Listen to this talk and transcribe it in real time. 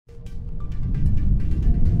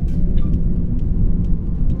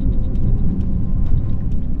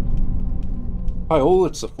Hi all,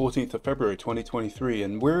 it's the 14th of February 2023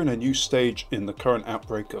 and we're in a new stage in the current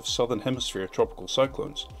outbreak of Southern Hemisphere tropical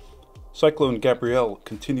cyclones. Cyclone Gabrielle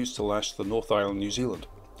continues to lash the North Island, New Zealand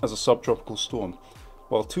as a subtropical storm,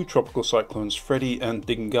 while two tropical cyclones, Freddy and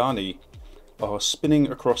Dingani, are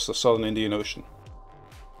spinning across the southern Indian Ocean.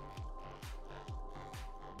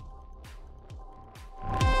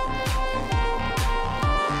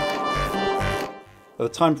 At the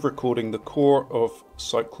time of recording, the core of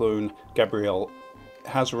Cyclone Gabrielle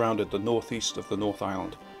has rounded the northeast of the North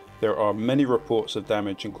Island. There are many reports of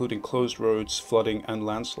damage, including closed roads, flooding and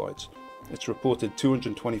landslides. It's reported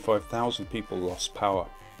 225,000 people lost power.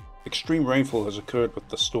 Extreme rainfall has occurred with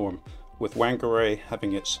the storm, with Whangarei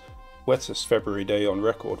having its wettest February day on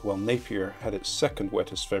record, while Napier had its second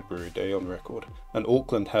wettest February day on record, and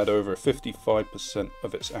Auckland had over 55%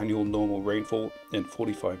 of its annual normal rainfall in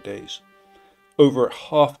 45 days. Over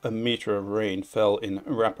half a metre of rain fell in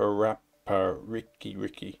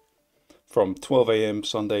Riki from 12 AM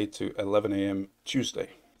Sunday to 11 AM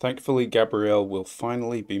Tuesday. Thankfully, Gabrielle will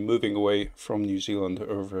finally be moving away from New Zealand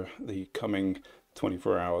over the coming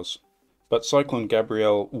 24 hours. But Cyclone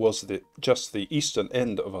Gabrielle was just the eastern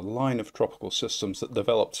end of a line of tropical systems that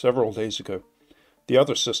developed several days ago. The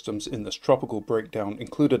other systems in this tropical breakdown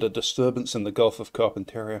included a disturbance in the Gulf of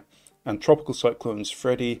Carpentaria and tropical cyclones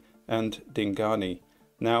Freddy and Dingani,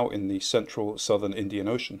 now in the central southern Indian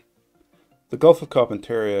Ocean. The Gulf of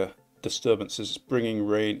Carpentaria disturbance is bringing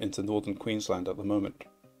rain into northern Queensland at the moment.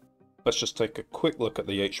 Let's just take a quick look at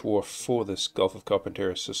the HWRF for this Gulf of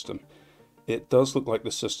Carpentaria system. It does look like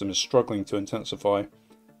the system is struggling to intensify,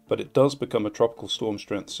 but it does become a tropical storm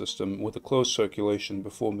strength system with a closed circulation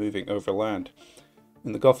before moving over land.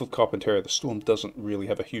 In the Gulf of Carpentaria, the storm doesn't really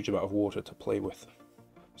have a huge amount of water to play with.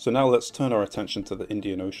 So now let's turn our attention to the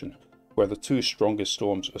Indian Ocean, where the two strongest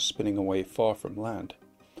storms are spinning away far from land.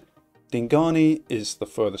 Dingani is the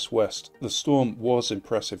furthest west. The storm was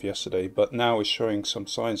impressive yesterday, but now is showing some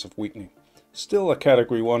signs of weakening. Still a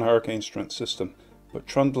Category 1 hurricane strength system, but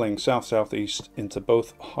trundling south-southeast into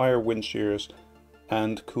both higher wind shears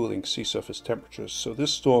and cooling sea surface temperatures. So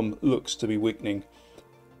this storm looks to be weakening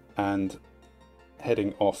and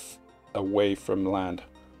heading off away from land.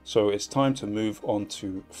 So it's time to move on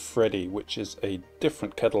to Freddy, which is a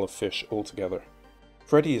different kettle of fish altogether.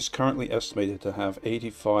 Freddy is currently estimated to have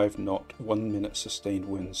 85 knot 1 minute sustained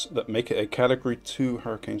winds that make it a Category 2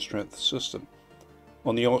 hurricane strength system.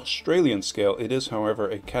 On the Australian scale, it is however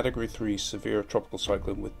a Category 3 severe tropical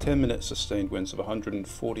cyclone with 10-minute sustained winds of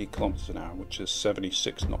 140 km an hour, which is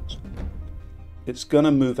 76 knots. It's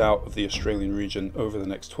gonna move out of the Australian region over the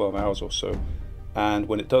next 12 hours or so, and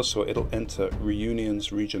when it does so, it'll enter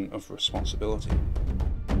Reunion's region of responsibility.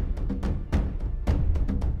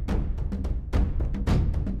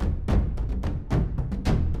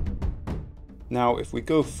 Now, if we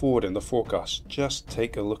go forward in the forecast, just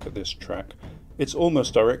take a look at this track. It's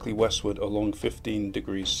almost directly westward along 15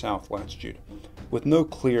 degrees south latitude, with no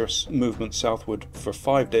clear movement southward for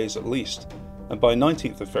 5 days at least, and by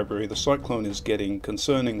 19th of February the cyclone is getting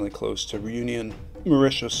concerningly close to Reunion,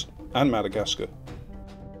 Mauritius and Madagascar.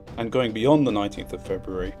 And going beyond the 19th of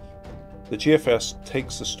February, the GFS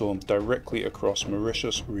takes the storm directly across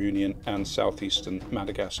Mauritius, Reunion and southeastern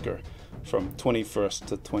Madagascar from 21st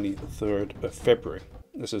to 23rd of February.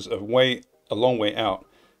 This is a long way out,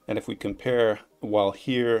 and if we compare, while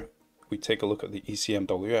here we take a look at the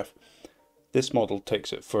ECMWF, this model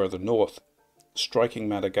takes it further north, striking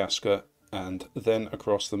Madagascar and then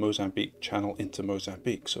across the Mozambique Channel into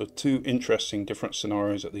Mozambique. So two interesting different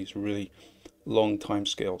scenarios at these really long time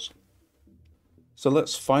scales. So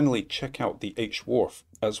let's finally check out the HWRF,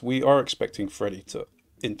 as we are expecting Freddy to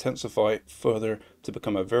intensify further to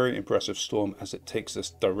become a very impressive storm as it takes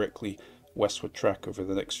this directly westward track over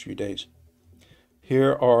the next few days.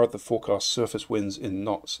 Here are the forecast surface winds in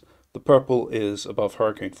knots. The purple is above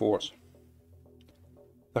hurricane force.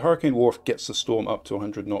 The hurricane WRF gets the storm up to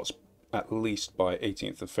 100 knots at least by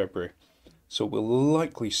 18th of February. So we'll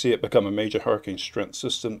likely see it become a major hurricane strength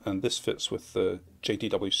system, and this fits with the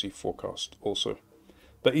JTWC forecast also.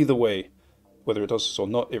 But either way, whether it does this or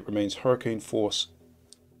not, it remains hurricane force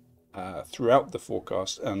throughout the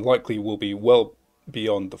forecast, and likely will be well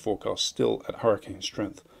beyond the forecast still at hurricane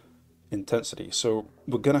strength intensity. So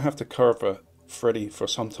we're going to have to cover Freddy for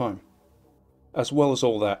some time. As well as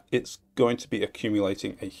all that, it's going to be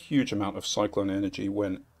accumulating a huge amount of cyclone energy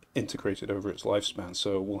when integrated over its lifespan,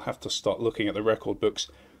 so we'll have to start looking at the record books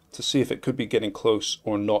to see if it could be getting close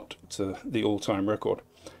or not to the all-time record.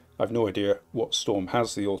 I've no idea what storm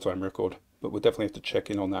has the all-time record, but we'll definitely have to check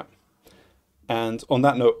in on that. And on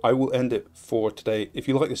that note, I will end it for today. If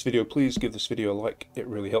you like this video, please give this video a like. It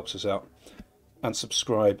really helps us out. and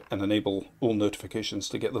subscribe and enable all notifications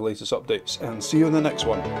to get the latest updates, and see you in the next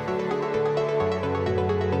one.